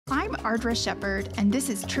Ardra Shephard, and this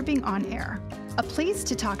is Tripping on Air, a place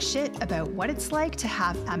to talk shit about what it's like to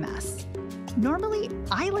have MS. Normally,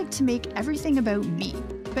 I like to make everything about me,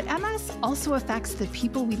 but MS also affects the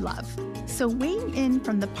people we love. So weighing in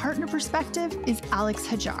from the partner perspective is Alex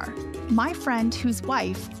Hajjar, my friend whose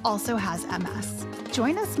wife also has MS.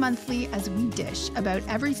 Join us monthly as we dish about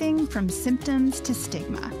everything from symptoms to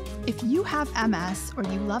stigma. If you have MS or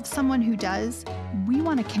you love someone who does, we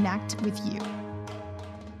want to connect with you.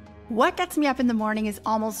 What gets me up in the morning is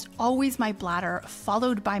almost always my bladder,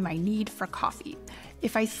 followed by my need for coffee.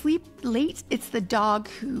 If I sleep late, it's the dog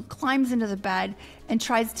who climbs into the bed and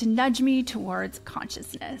tries to nudge me towards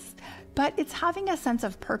consciousness. But it's having a sense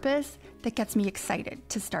of purpose that gets me excited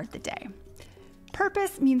to start the day.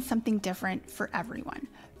 Purpose means something different for everyone.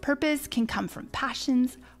 Purpose can come from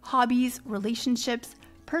passions, hobbies, relationships,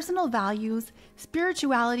 personal values,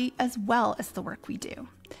 spirituality, as well as the work we do.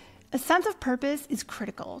 A sense of purpose is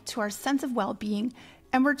critical to our sense of well-being,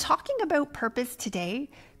 and we're talking about purpose today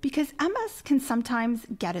because MS can sometimes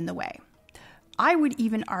get in the way. I would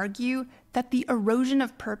even argue that the erosion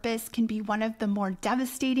of purpose can be one of the more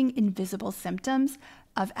devastating invisible symptoms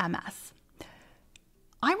of MS.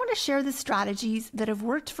 I want to share the strategies that have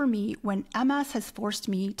worked for me when MS has forced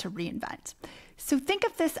me to reinvent. So think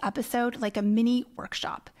of this episode like a mini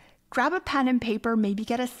workshop. Grab a pen and paper, maybe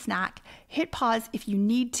get a snack, hit pause if you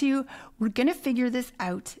need to. We're going to figure this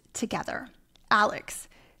out together. Alex,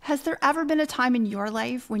 has there ever been a time in your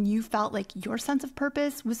life when you felt like your sense of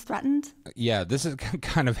purpose was threatened? Yeah, this is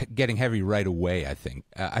kind of getting heavy right away, I think.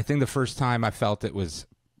 I think the first time I felt it was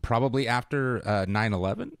probably after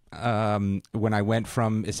 9/11, when I went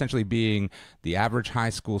from essentially being the average high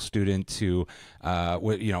school student to,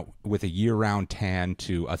 with a year-round tan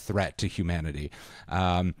to a threat to humanity.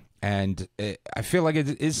 I feel like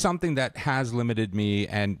it is something that has limited me,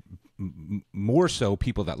 and more so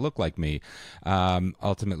people that look like me,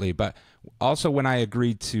 ultimately. But also when I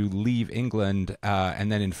agreed to leave England,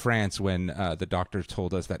 and then in France, when the doctors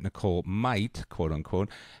told us that Nicole might, quote unquote,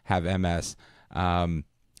 have MS,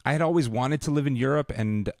 I had always wanted to live in Europe,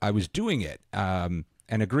 and I was doing it. And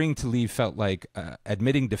agreeing to leave felt like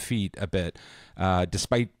admitting defeat a bit,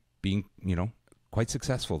 despite being, quite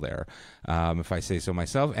successful there, if I say so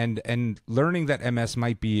myself. And learning that MS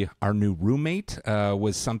might be our new roommate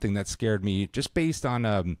was something that scared me, just based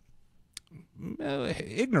on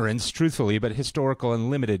ignorance, truthfully, but historical and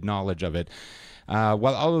limited knowledge of it.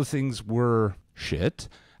 While all those things were shit,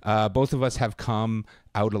 both of us have come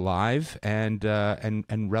out alive and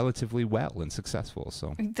relatively well and successful.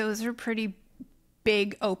 So those are pretty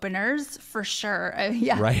big openers for sure.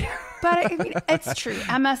 Yeah, right. But I mean, it's true.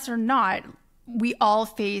 MS or not, we all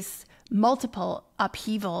face multiple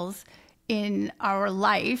upheavals in our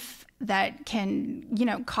life that can,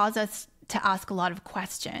 cause us to ask a lot of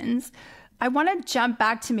questions. I want to jump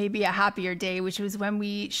back to maybe a happier day, which was when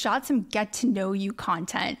we shot some get to know you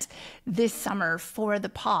content this summer for the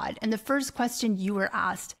pod. And the first question you were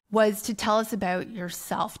asked was to tell us about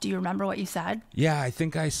yourself. Do you remember what you said? Yeah, I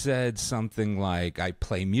think I said something like, I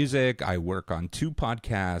play music, I work on 2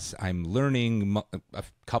 podcasts, I'm learning a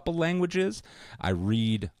couple languages, I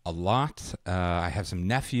read a lot, I have some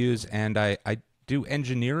nephews, and I do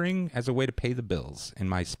engineering as a way to pay the bills in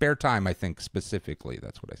my spare time. I think specifically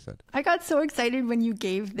that's what I said. I got so excited when you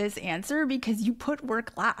gave this answer because you put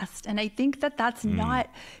work last. And I think that that's not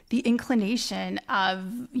the inclination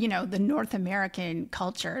of, the North American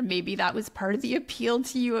culture. Maybe that was part of the appeal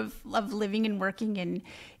to you of living and working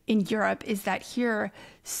in Europe, is that here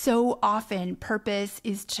so often purpose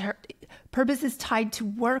is tied to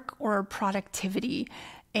work or productivity.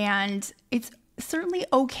 And it's certainly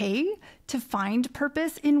okay to find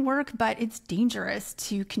purpose in work, but it's dangerous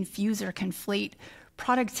to confuse or conflate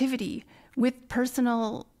productivity with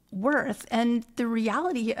personal worth. And the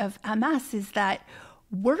reality of MS is that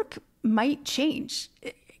work might change.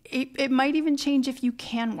 It might even change if you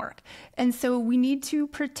can work. And so we need to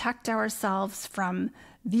protect ourselves from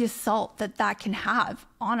the assault that can have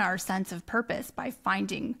on our sense of purpose by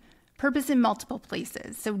finding purpose in multiple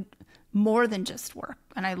places. So more than just work.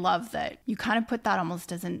 And I love that you kind of put that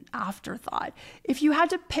almost as an afterthought. If you had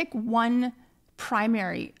to pick one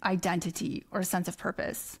primary identity or sense of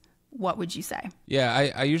purpose, what would you say?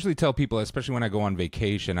 Yeah, I usually tell people, especially when I go on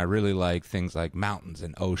vacation, I really like things like mountains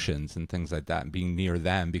and oceans and things like that, and being near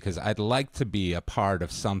them, because I'd like to be a part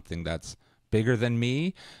of something that's bigger than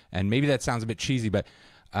me. And maybe that sounds a bit cheesy, but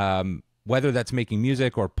whether that's making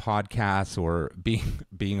music or podcasts or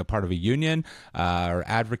being a part of a union, or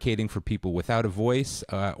advocating for people without a voice,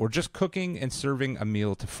 or just cooking and serving a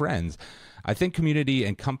meal to friends. I think community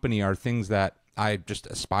and company are things that I just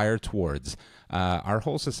aspire towards. Our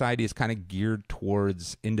whole society is kind of geared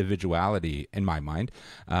towards individuality in my mind.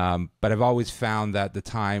 But I've always found that the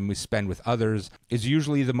time we spend with others is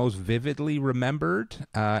usually the most vividly remembered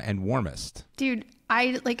and warmest. Dude,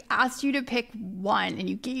 I asked you to pick one and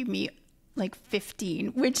you gave me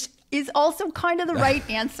 15, which is also kind of the right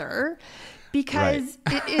answer. Because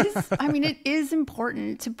right. It is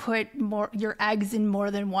important to put your eggs in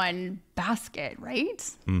more than one basket, right?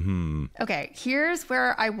 Mm-hmm. Okay, here's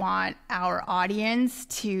where I want our audience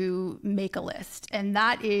to make a list. And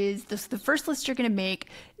that is, the first list you're going to make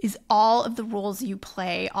is all of the roles you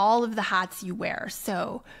play, all of the hats you wear.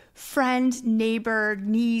 So friend, neighbor,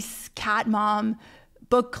 niece, cat mom,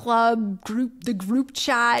 book club, the group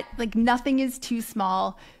chat, nothing is too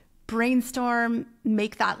small. Brainstorm,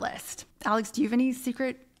 make that list. Alex, do you have any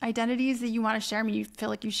secret identities that you want to share? You feel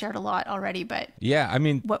like you shared a lot already, but yeah,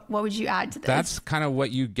 what would you add to this? That's kind of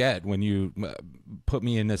what you get when you put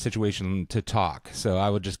me in a situation to talk. So I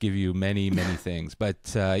would just give you many, many things.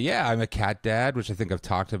 But yeah, I'm a cat dad, which I think I've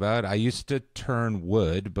talked about. I used to turn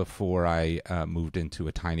wood before I moved into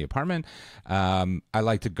a tiny apartment. I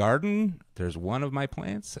like to garden. There's one of my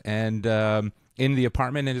plants, and in the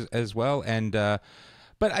apartment as well. And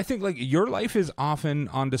but I think your life is often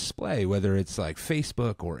on display, whether it's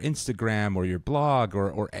Facebook or Instagram or your blog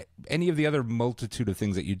or any of the other multitude of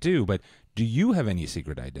things that you do. But do you have any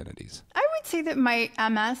secret identities? I would say that my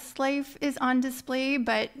MS life is on display,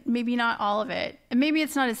 but maybe not all of it. And maybe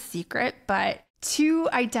it's not a secret, but 2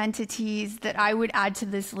 identities that I would add to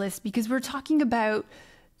this list, because we're talking about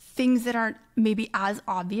things that aren't maybe as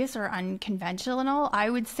obvious or unconventional.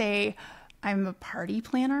 I would say I'm a party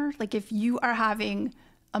planner. If you are having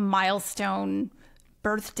a milestone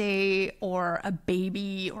birthday or a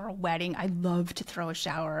baby or a wedding, I love to throw a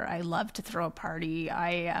shower. I love to throw a party.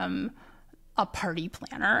 I am a party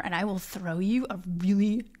planner, and I will throw you a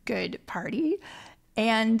really good party.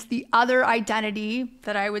 And the other identity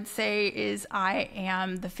that I would say is I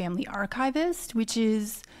am the family archivist, which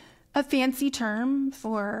is a fancy term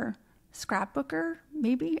for scrapbooker,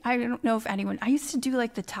 maybe. I don't know if anyone, I used to do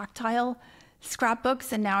the tactile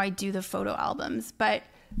scrapbooks, and now I do the photo albums, but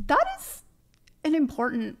that is an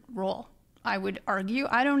important role, I would argue.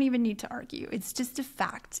 I don't even need to argue. It's just a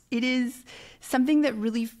fact. It is something that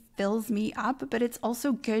really fills me up, but it's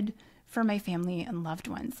also good for my family and loved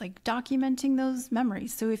ones, documenting those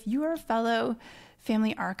memories. So if you are a fellow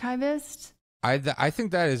family archivist, I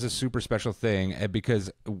think that is a super special thing, because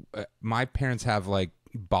my parents have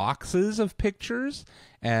boxes of pictures,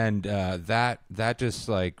 and that just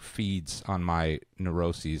feeds on my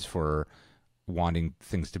neuroses for wanting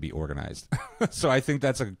things to be organized. So I think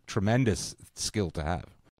that's a tremendous skill to have.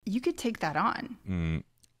 You could take that on.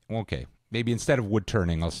 Okay. Maybe instead of wood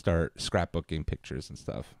turning, I'll start scrapbooking pictures and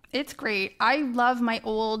stuff. It's great. I love my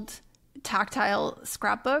old tactile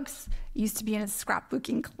scrapbooks. Used to be in a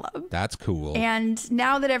scrapbooking club. That's cool. And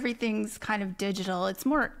now that everything's kind of digital, it's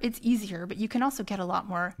easier, but you can also get a lot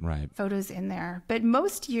more photos in there. But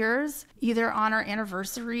most years, either on our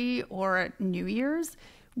anniversary or at New Year's,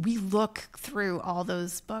 we look through all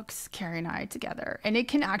those books, Carrie and I together, and it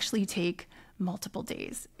can actually take multiple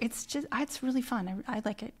days. It's really fun. I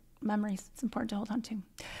like it. Memories, it's important to hold on to.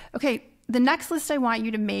 Okay, the next list I want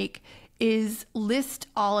you to make is list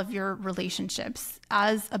all of your relationships.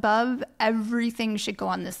 As above, everything should go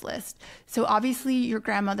on this list. So obviously your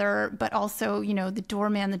grandmother, but also, the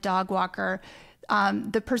doorman, the dog walker,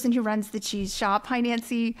 the person who runs the cheese shop. Hi,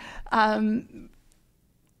 Nancy.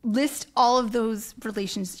 List all of those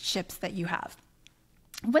relationships that you have.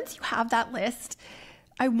 Once you have that list,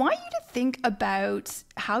 I want you to think about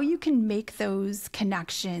how you can make those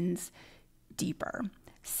connections deeper.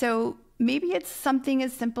 So maybe it's something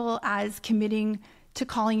as simple as committing to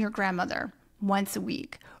calling your grandmother once a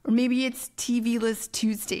week. Or maybe it's TV-less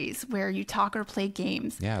Tuesdays where you talk or play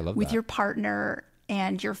games with your partner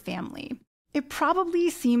and your family. It probably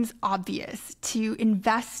seems obvious to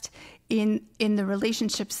invest in the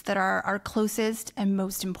relationships that are our closest and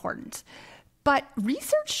most important. But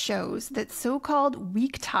research shows that so-called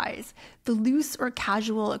weak ties, the loose or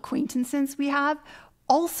casual acquaintances we have,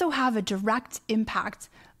 also have a direct impact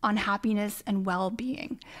on happiness and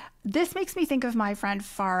well-being. This makes me think of my friend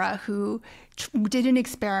Farah, who did an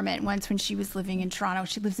experiment once when she was living in Toronto.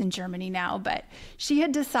 She lives in Germany now, but she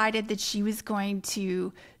had decided that she was going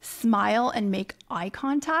to smile and make eye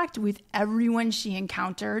contact with everyone she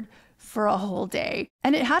encountered for a whole day.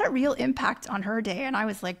 And it had a real impact on her day. And I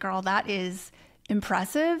was like, girl, that is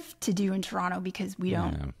impressive to do in Toronto because we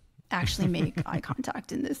don't actually make eye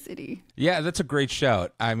contact in this city. Yeah, that's a great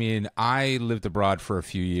shout. I mean, I lived abroad for a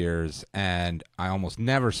few years and I almost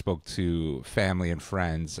never spoke to family and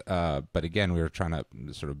friends. But again, we were trying to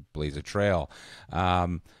sort of blaze a trail.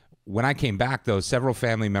 When I came back, though, several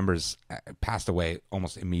family members passed away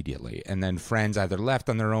almost immediately. And then friends either left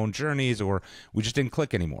on their own journeys or we just didn't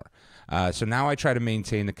click anymore. So now I try to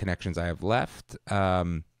maintain the connections I have left.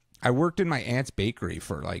 I worked in my aunt's bakery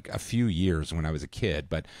for like a few years when I was a kid,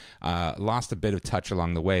 but lost a bit of touch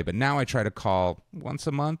along the way. But now I try to call once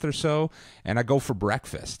a month or so, and I go for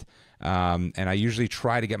breakfast. And I usually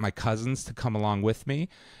try to get my cousins to come along with me.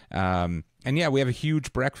 And yeah, we have a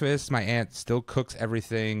huge breakfast. My aunt still cooks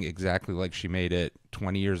everything exactly like she made it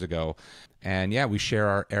 20 years ago. And yeah, we share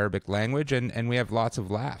our Arabic language and we have lots of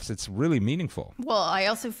laughs. It's really meaningful. Well, I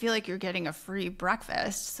also feel like you're getting a free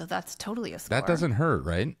breakfast, so that's totally a score. That doesn't hurt,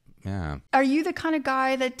 right? Yeah. Are you the kind of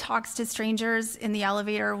guy that talks to strangers in the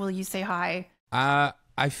elevator? Will you say hi?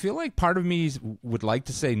 I feel like part of me would like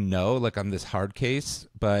to say no, like I'm this hard case,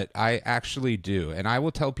 but I actually do. And I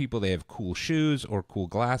will tell people they have cool shoes or cool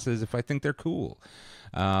glasses if I think they're cool.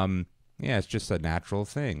 Yeah, it's just a natural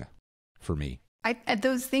thing for me.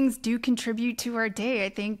 Those things do contribute to our day. I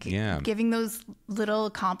think giving those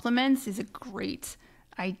little compliments is a great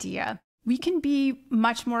idea. We can be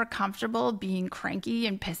much more comfortable being cranky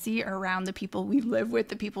and pissy around the people we live with,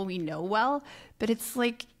 the people we know well. But it's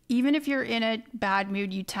like, even if you're in a bad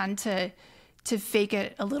mood, you tend to fake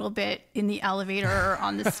it a little bit in the elevator or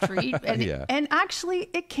on the street. And, and actually,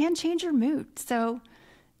 it can change your mood. So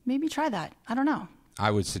maybe try that. I don't know.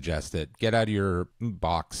 I would suggest it. Get out of your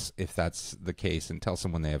box if that's the case and tell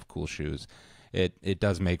someone they have cool shoes. It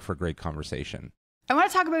does make for great conversation. I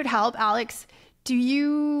want to talk about help, Alex. Do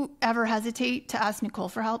you ever hesitate to ask Nicole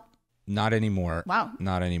for help? Not anymore. Wow.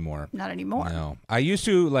 Not anymore. Not anymore. No. I used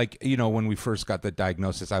to, like, you know, when we first got the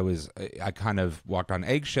diagnosis, I kind of walked on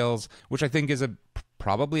eggshells, which I think is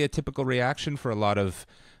probably a typical reaction for a lot of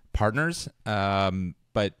partners.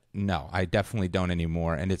 But no, I definitely don't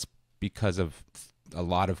anymore. And it's because of a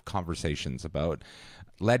lot of conversations about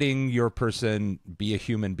letting your person be a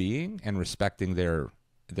human being and respecting their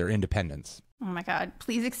independence. Oh my God,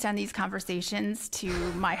 please extend these conversations to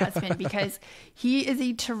my husband because he is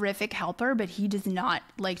a terrific helper, but he does not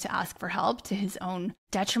like to ask for help to his own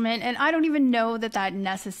detriment. And I don't even know that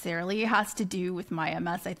necessarily has to do with my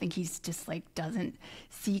MS. I think he's just like doesn't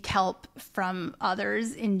seek help from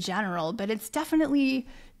others in general, but it's definitely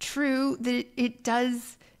true that it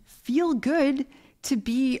does feel good to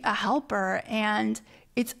be a helper. And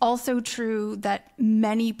it's also true that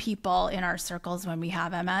many people in our circles when we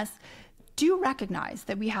have MS do recognize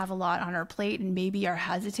that we have a lot on our plate and maybe are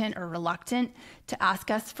hesitant or reluctant to ask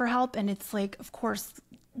us for help. And it's like, of course,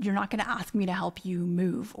 you're not going to ask me to help you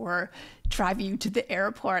move or drive you to the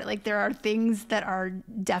airport. Like there are things that are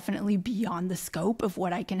definitely beyond the scope of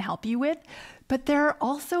what I can help you with. But there are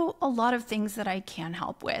also a lot of things that I can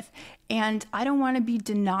help with. And I don't want to be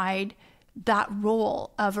denied that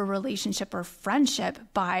role of a relationship or friendship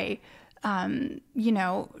by, not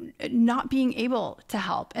being able to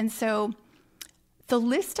help. And so the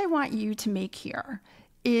list I want you to make here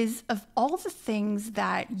is of all the things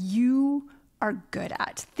that you are good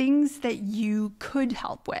at, things that you could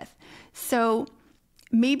help with. So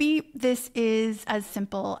maybe this is as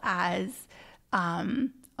simple as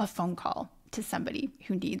a phone call to somebody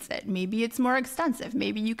who needs it. Maybe it's more extensive.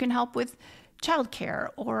 Maybe you can help with childcare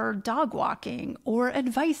or dog walking or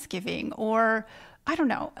advice giving or I don't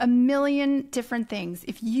know, a million different things.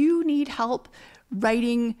 If you need help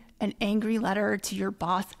writing an angry letter to your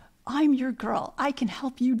boss, I'm your girl. I can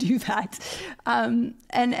help you do that.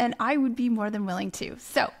 And I would be more than willing to.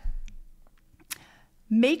 So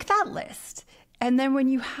make that list. And then when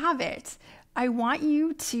you have it, I want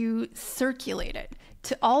you to circulate it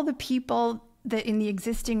to all the people that in the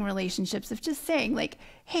existing relationships of just saying like,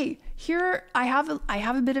 hey, here I have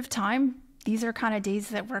a bit of time. These are kind of days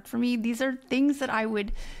that work for me. These are things that I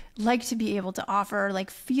would like to be able to offer, like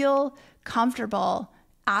feel comfortable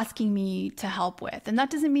asking me to help with. And that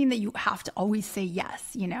doesn't mean that you have to always say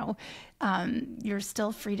yes, you're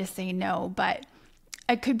still free to say no, but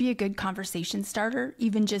it could be a good conversation starter,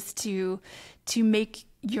 even just to make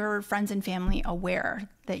your friends and family aware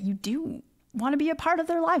that you do want to be a part of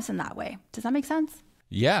their lives in that way. Does that make sense?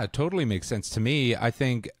 Yeah, it totally makes sense to me. I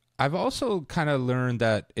think I've also kind of learned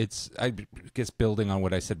that I guess building on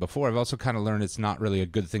what I said before, I've also kind of learned it's not really a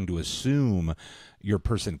good thing to assume your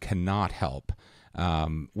person cannot help,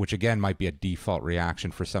 which again might be a default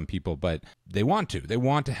reaction for some people, but they want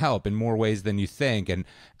to help in more ways than you think. And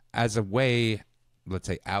as a way, let's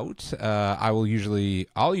say out, I'll usually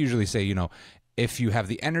say, if you have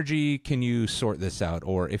the energy, can you sort this out?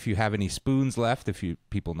 Or if you have any spoons left,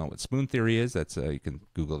 people know what spoon theory is, that's you can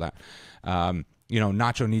Google that.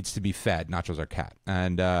 Nacho needs to be fed. Nacho's our cat.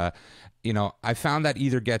 And, I found that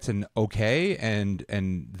either gets an okay and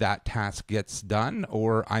that task gets done,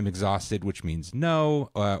 or I'm exhausted, which means no,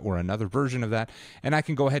 or another version of that. And I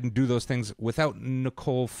can go ahead and do those things without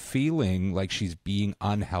Nicole feeling like she's being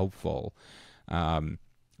unhelpful.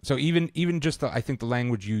 So even just I think the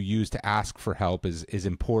language you use to ask for help is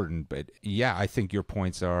important. But yeah, I think your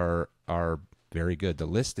points are very good. The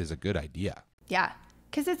list is a good idea. Yeah,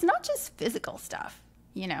 because it's not just physical stuff.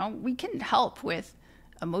 We can help with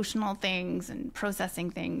emotional things and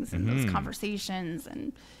processing things and those conversations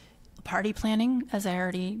and party planning, as I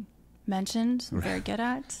already mentioned. I'm very good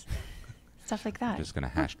at stuff like that. I'm just going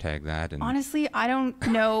to hashtag that. And honestly, I don't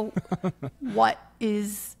know what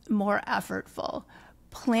is more effortful.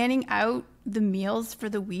 Planning out the meals for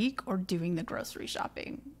the week or doing the grocery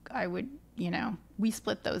shopping. I would, we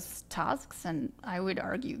split those tasks, and I would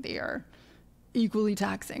argue they are equally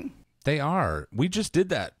taxing. They are. We just did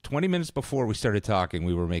that 20 minutes before we started talking.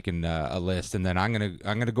 We were making a list, and then I'm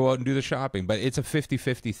gonna go out and do the shopping. But it's a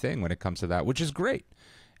 50-50 thing when it comes to that, which is great.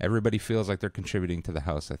 Everybody feels like they're contributing to the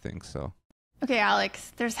house, I think. So. Okay,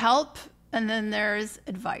 Alex, there's help, and then there's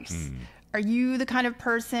advice. Are you the kind of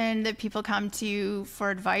person that people come to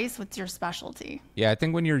for advice? What's your specialty? Yeah, I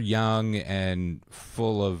think when you're young and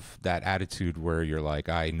full of that attitude where you're like,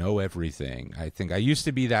 I know everything. I think I used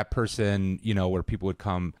to be that person, where people would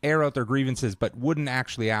come air out their grievances, but wouldn't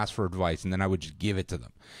actually ask for advice. And then I would just give it to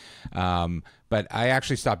them. But I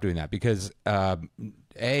actually stopped doing that because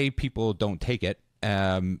A, people don't take it.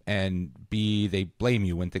 And B, they blame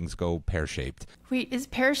you when things go pear-shaped. Wait, is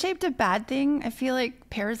pear-shaped a bad thing? I feel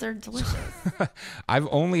like pears are delicious. I've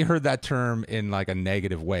only heard that term in like a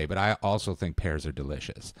negative way, but I also think pears are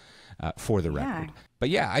delicious, for the record. But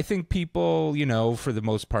yeah, I think people, for the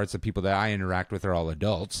most parts, the people that I interact with are all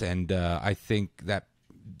adults. And I think that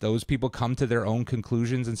those people come to their own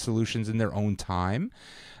conclusions and solutions in their own time.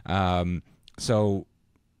 So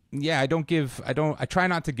yeah, I try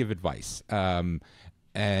not to give advice.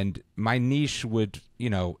 And my niche would,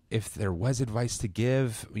 if there was advice to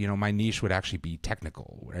give, my niche would actually be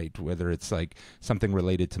technical, right? Whether it's like something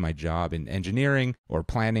related to my job in engineering or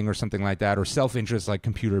planning or something like that, or self-interest like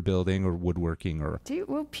computer building or woodworking or.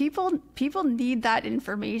 Well, people need that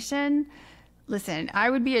information. Listen, I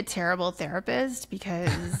would be a terrible therapist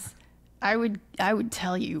because I would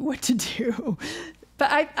tell you what to do.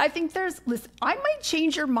 But I think listen, I might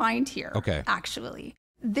change your mind here. Okay. Actually,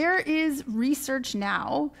 there is research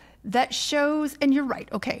now that shows, and you're right.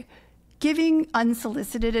 Okay. Giving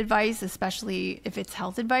unsolicited advice, especially if it's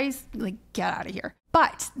health advice, like get out of here.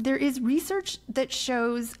 But there is research that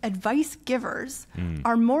shows advice givers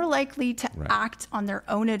are more likely to act on their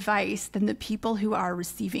own advice than the people who are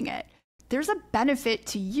receiving it. There's a benefit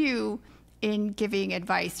to you in giving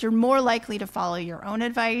advice. You're more likely to follow your own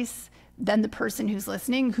advice than the person who's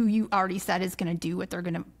listening, who you already said is going to do what they're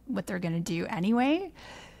going to do anyway.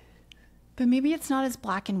 But maybe it's not as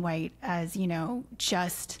black and white as,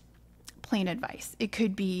 just plain advice. It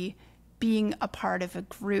could be being a part of a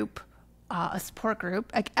group, a support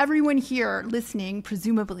group. Like everyone here listening,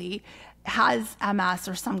 presumably, has MS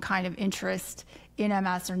or some kind of interest in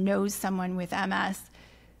MS or knows someone with MS.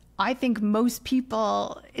 I think most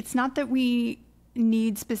people, it's not that we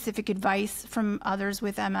need specific advice from others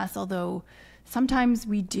with MS, although sometimes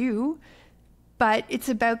we do, but it's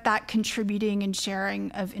about that contributing and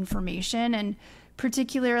sharing of information. And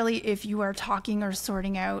particularly if you are talking or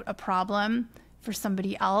sorting out a problem for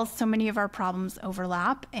somebody else, so many of our problems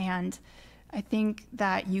overlap. And I think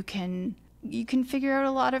that you can figure out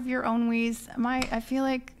a lot of your own ways. I feel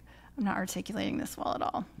like I'm not articulating this well at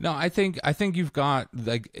all. No, I think you've got,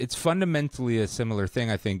 like, it's fundamentally a similar thing,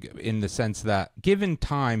 I think, in the sense that given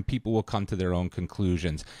time, people will come to their own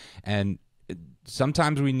conclusions. And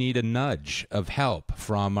sometimes we need a nudge of help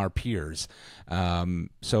from our peers.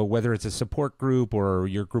 So whether it's a support group or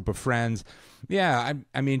your group of friends, yeah,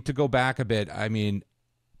 I mean, to go back a bit, I mean,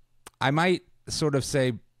 I might sort of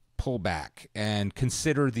say pull back and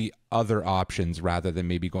consider the other options rather than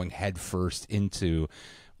maybe going head first into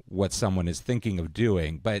what someone is thinking of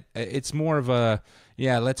doing. But it's more of a,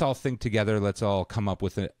 yeah, let's all think together. Let's all come up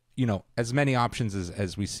with as many options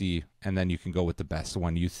as we see. And then you can go with the best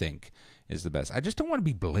one you think is the best. I just don't want to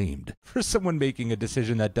be blamed for someone making a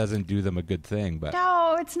decision that doesn't do them a good thing. But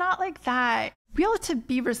no, it's not like that. We all have to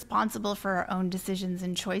be responsible for our own decisions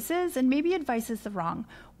and choices, and maybe advice is the wrong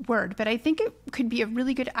word, but I think it could be a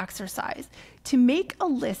really good exercise to make a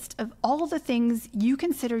list of all the things you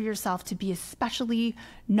consider yourself to be especially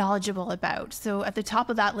knowledgeable about. So at the top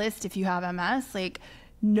of that list, if you have MS, like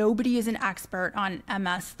nobody is an expert on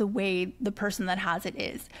MS the way the person that has it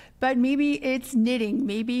is, but maybe it's knitting,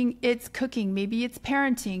 maybe it's cooking, maybe it's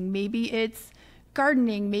parenting, maybe it's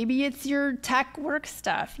gardening, maybe it's your tech work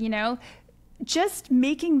stuff, you know? Just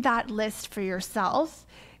making that list for yourself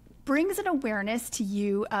brings an awareness to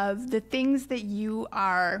you of the things that you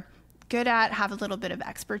are good at, have a little bit of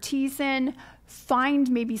expertise in.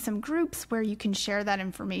 Find maybe some groups where you can share that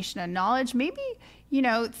information and knowledge. Maybe, you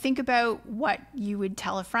know, think about what you would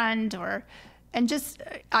tell a friend and just,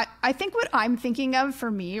 I think what I'm thinking of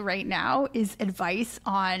for me right now is advice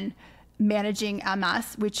on managing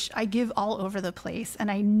MS, which I give all over the place.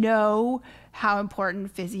 And I know how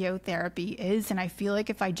important physiotherapy is. And I feel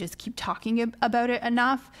like if I just keep talking about it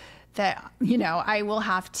enough, that, you know, I will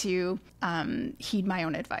have to heed my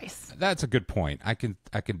own advice. That's a good point. I can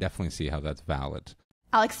definitely see how that's valid.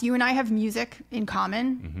 Alex, you and I have music in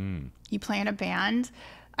common. Mm-hmm. You play in a band.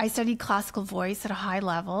 I studied classical voice at a high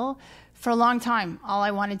level. For a long time, all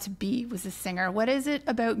I wanted to be was a singer. What is it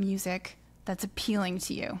about music that's appealing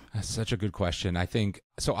to you? That's such a good question. I think,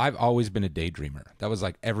 so I've always been a daydreamer. That was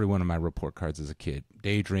like every one of my report cards as a kid.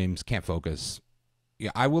 Daydreams, can't focus. Yeah,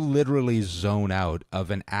 I will literally zone out of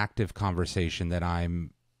an active conversation that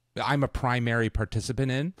I'm a primary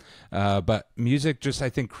participant in. But music just, I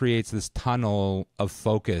think, creates this tunnel of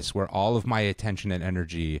focus where all of my attention and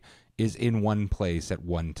energy is in one place at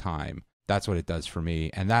one time. That's what it does for me.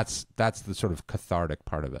 And that's the sort of cathartic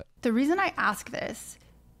part of it. The reason I ask this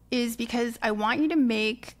is because I want you to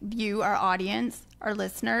make you, our audience, our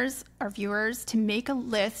listeners, our viewers, to make a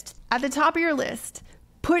list. At the top of your list,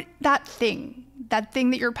 put that thing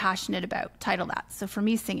that you're passionate about, title that. So for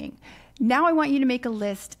me, singing. Now I want you to make a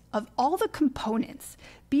list of all the components.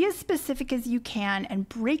 Be as specific as you can and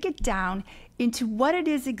break it down into what it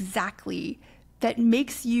is exactly that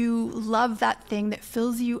makes you love that thing, that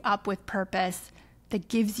fills you up with purpose, that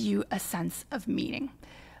gives you a sense of meaning.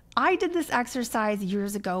 I did this exercise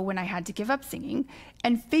years ago when I had to give up singing,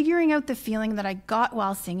 and figuring out the feeling that I got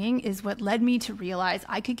while singing is what led me to realize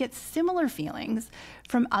I could get similar feelings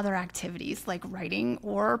from other activities like writing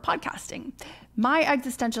or podcasting. My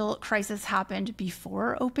existential crisis happened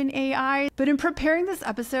before OpenAI, but in preparing this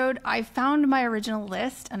episode, I found my original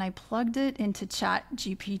list and I plugged it into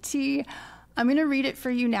ChatGPT. I'm going to read it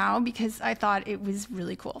for you now because I thought it was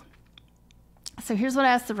really cool. So here's what I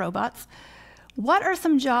asked the robots. What are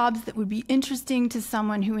some jobs that would be interesting to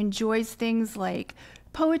someone who enjoys things like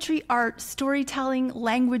poetry, art, storytelling,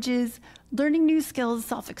 languages, learning new skills,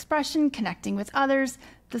 self-expression, connecting with others,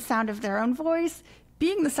 the sound of their own voice,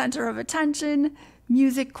 being the center of attention,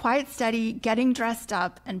 music, quiet study, getting dressed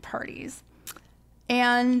up, and parties?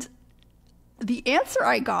 And the answer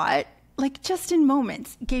I got, like just in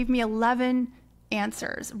moments, gave me 11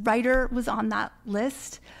 answers. Writer was on that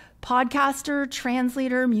list. Podcaster,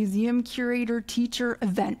 translator, museum curator, teacher,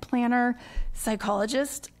 event planner,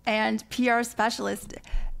 psychologist, and PR specialist.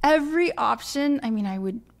 Every option, I mean, I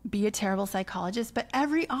would be a terrible psychologist, but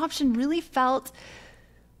every option really felt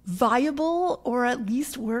viable or at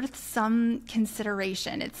least worth some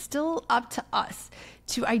consideration. It's still up to us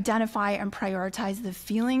to identify and prioritize the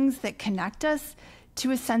feelings that connect us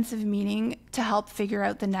to a sense of meaning to help figure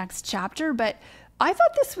out the next chapter. But I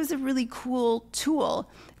thought this was a really cool tool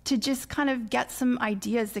to just kind of get some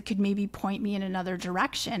ideas that could maybe point me in another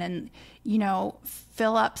direction and, you know,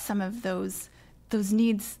 fill up some of those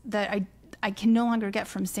needs that I can no longer get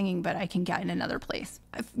from singing, but I can get in another place.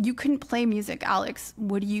 If you couldn't play music, Alex,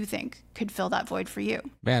 what do you think could fill that void for you?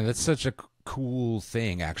 Man, that's such a cool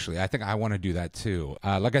thing, actually. I think I want to do that too.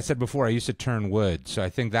 Like I said before, I used to turn wood, so I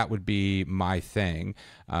think that would be my thing.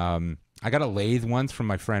 I got a lathe once from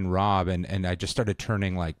my friend Rob, and I just started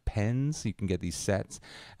turning like pens. You can get these sets.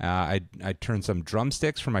 I turned some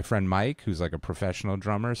drumsticks for my friend Mike, who's like a professional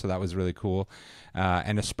drummer, so that was really cool.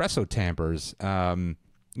 And espresso tampers,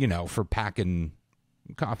 you know, for packing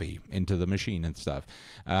coffee into the machine and stuff.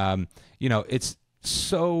 You know, it's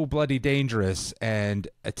so bloody dangerous and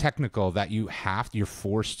technical that you're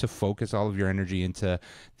forced to focus all of your energy into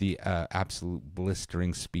the absolute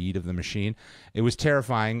blistering speed of the machine. It was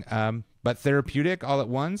terrifying, but therapeutic all at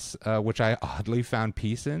once, which I oddly found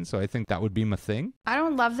peace in. So I think that would be my thing. I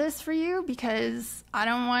don't love this for you because I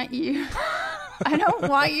don't want you I don't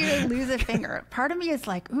want you to lose a finger. Part of me is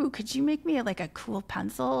like, ooh, could you make me like a cool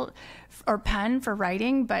pencil or pen for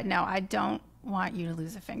writing? But no, I don't want you to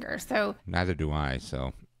lose a finger. So neither do I.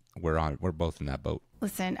 So we're both in that boat.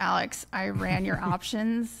 Listen, Alex, I ran your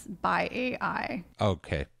options by AI.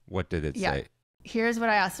 Okay. What did it say? Here's what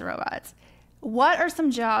I asked the robots. What are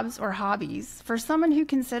some jobs or hobbies for someone who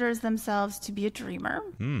considers themselves to be a dreamer,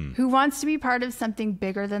 who wants to be part of something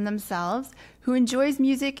bigger than themselves, who enjoys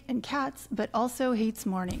music and cats, but also hates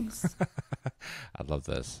mornings? I love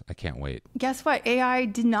this. I can't wait. Guess what? AI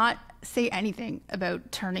did not say anything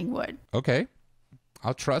about turning wood. Okay.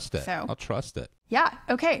 I'll trust it. I'll trust it. Yeah.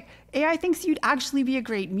 Okay. AI thinks you'd actually be a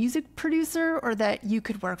great music producer or that you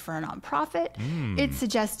could work for a nonprofit. It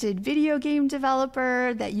suggested video game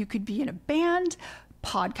developer, that you could be in a band.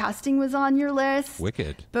 Podcasting was on your list.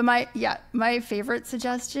 Wicked. But my favorite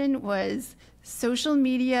suggestion was social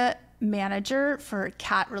media manager for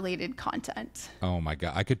cat-related content. Oh my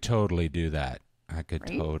God. I could totally do that. I could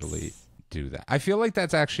totally do that. I feel like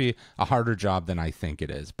that's actually a harder job than I think it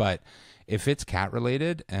is. But if it's cat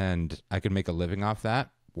related and I could make a living off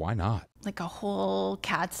that, why not? Like a whole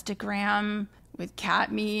catstagram with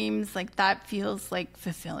cat memes, like that feels like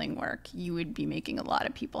fulfilling work. You would be making a lot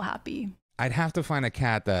of people happy. I'd have to find a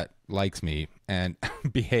cat that likes me and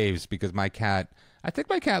behaves, because I think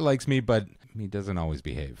my cat likes me, but he doesn't always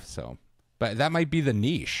behave. So, but that might be the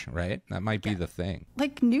niche, right? That might be the thing.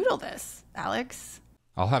 Like noodle this, Alex.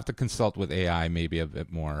 I'll have to consult with AI maybe a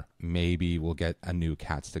bit more. Maybe we'll get a new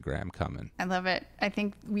Catstagram coming. I love it. I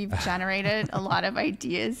think we've generated a lot of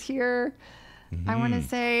ideas here. I want to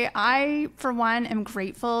say I, for one, am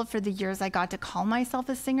grateful for the years I got to call myself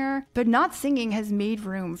a singer, but not singing has made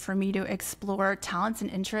room for me to explore talents and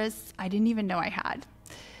interests I didn't even know I had.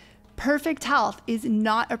 Perfect health is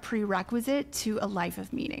not a prerequisite to a life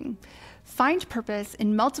of meaning. Find purpose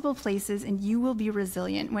in multiple places and you will be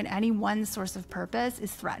resilient when any one source of purpose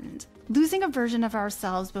is threatened. Losing a version of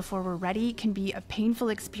ourselves before we're ready can be a painful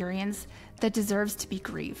experience that deserves to be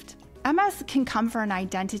grieved. MS can come for an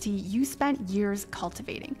identity you spent years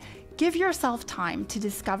cultivating. Give yourself time to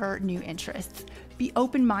discover new interests. Be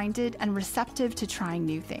open-minded and receptive to trying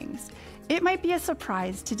new things. It might be a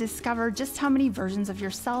surprise to discover just how many versions of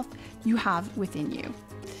yourself you have within you.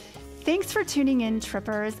 Thanks for tuning in,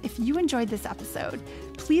 Trippers. If you enjoyed this episode,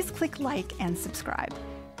 please click like and subscribe.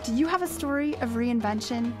 Do you have a story of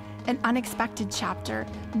reinvention, an unexpected chapter?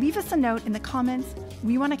 Leave us a note in the comments.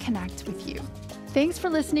 We want to connect with you. Thanks for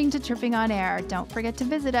listening to Tripping on Air. Don't forget to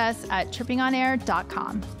visit us at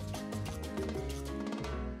trippingonair.com.